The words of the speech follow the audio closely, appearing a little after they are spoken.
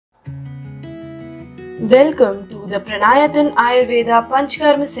Welcome to the Pranayatan Ayurveda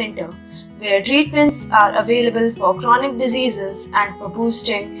Panchakarma Centre, where treatments are available for chronic diseases and for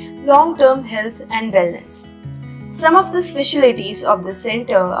boosting long-term health and wellness. Some of the specialties of the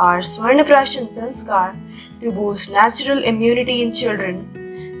centre are Swarnaprashan Sanskar to boost natural immunity in children,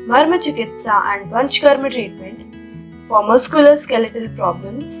 Marma Chikitsa and Panchakarma treatment for musculoskeletal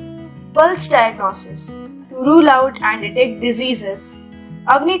problems, pulse diagnosis to rule out and detect diseases,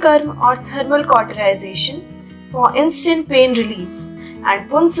 Agnikarma or thermal cauterization for instant pain relief, and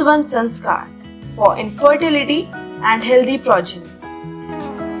Punsavan Sanskar for infertility and healthy progeny.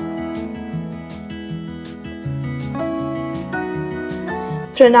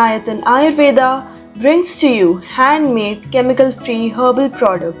 Pranayatan Ayurveda brings to you handmade chemical-free herbal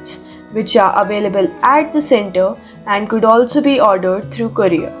products which are available at the centre and could also be ordered through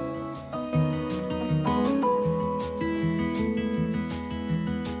courier.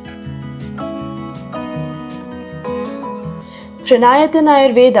 Pranayatan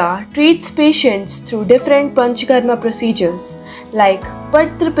Ayurveda treats patients through different Panchakarma procedures like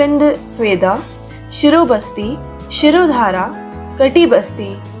Patrapinda Sweda, Shirobasti, Shirodhara,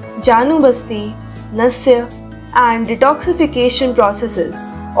 Katibasti, Janubasti, Nasya and detoxification processes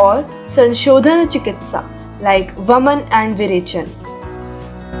or Sanshodhana Chikitsa like Vaman and Virechan.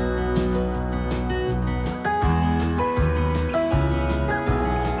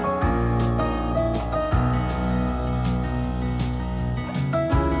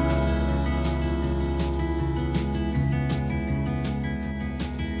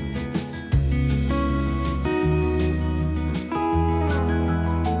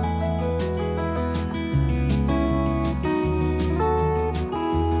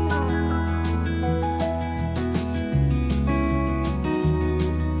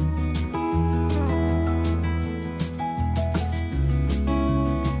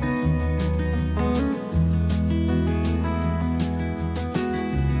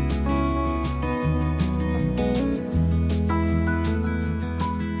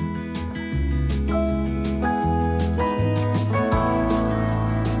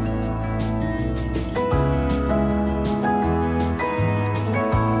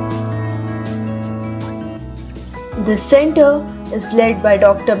 The centre is led by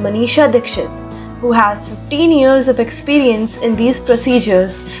Dr. Manisha Dikshit, who has 15 years of experience in these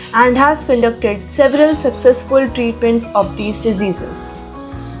procedures and has conducted several successful treatments of these diseases.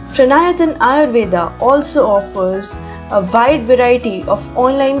 Pranayatan Ayurveda also offers a wide variety of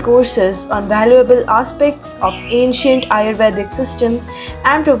online courses on valuable aspects of ancient Ayurvedic system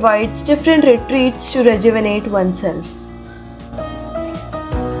and provides different retreats to rejuvenate oneself.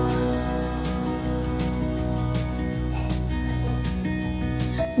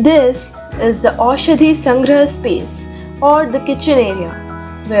 This is the Aushadhi Sangraha space or the kitchen area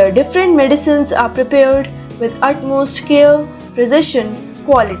where different medicines are prepared with utmost care, precision,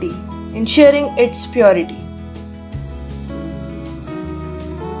 quality, ensuring its purity.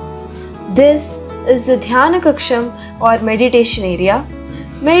 This is the Dhyana Kaksham or meditation area.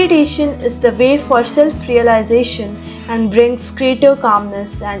 Meditation is the way for self-realization and brings greater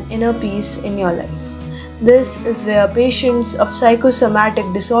calmness and inner peace in your life. This is where patients of psychosomatic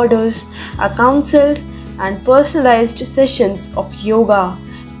disorders are counseled and personalized sessions of yoga,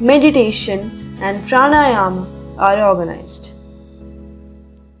 meditation and pranayama are organized.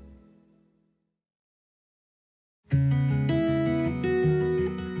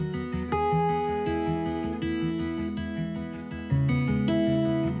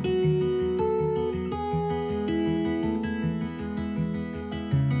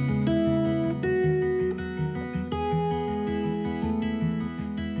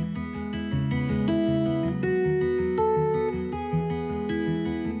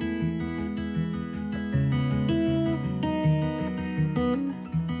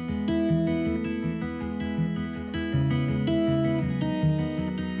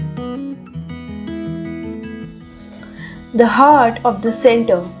 The heart of the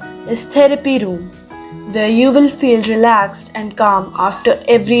centre is therapy room, where you will feel relaxed and calm after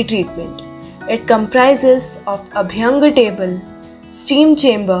every treatment. It comprises of Abhyanga table, steam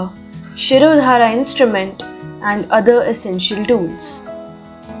chamber, Shirodhara instrument and other essential tools.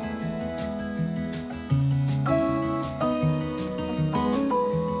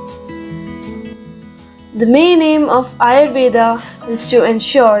 The main aim of Ayurveda is to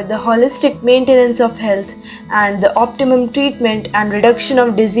ensure the holistic maintenance of health and the optimum treatment and reduction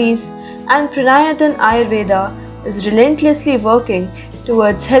of disease, and Pranayatan Ayurveda is relentlessly working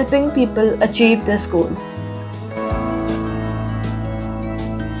towards helping people achieve this goal.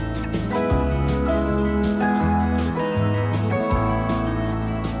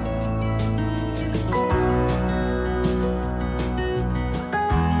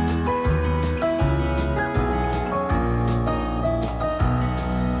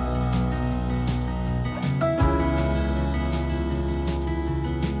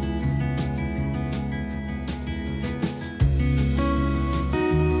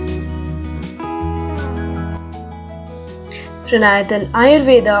 Pranayatan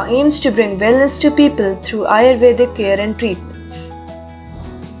Ayurveda aims to bring wellness to people through Ayurvedic care and treatments.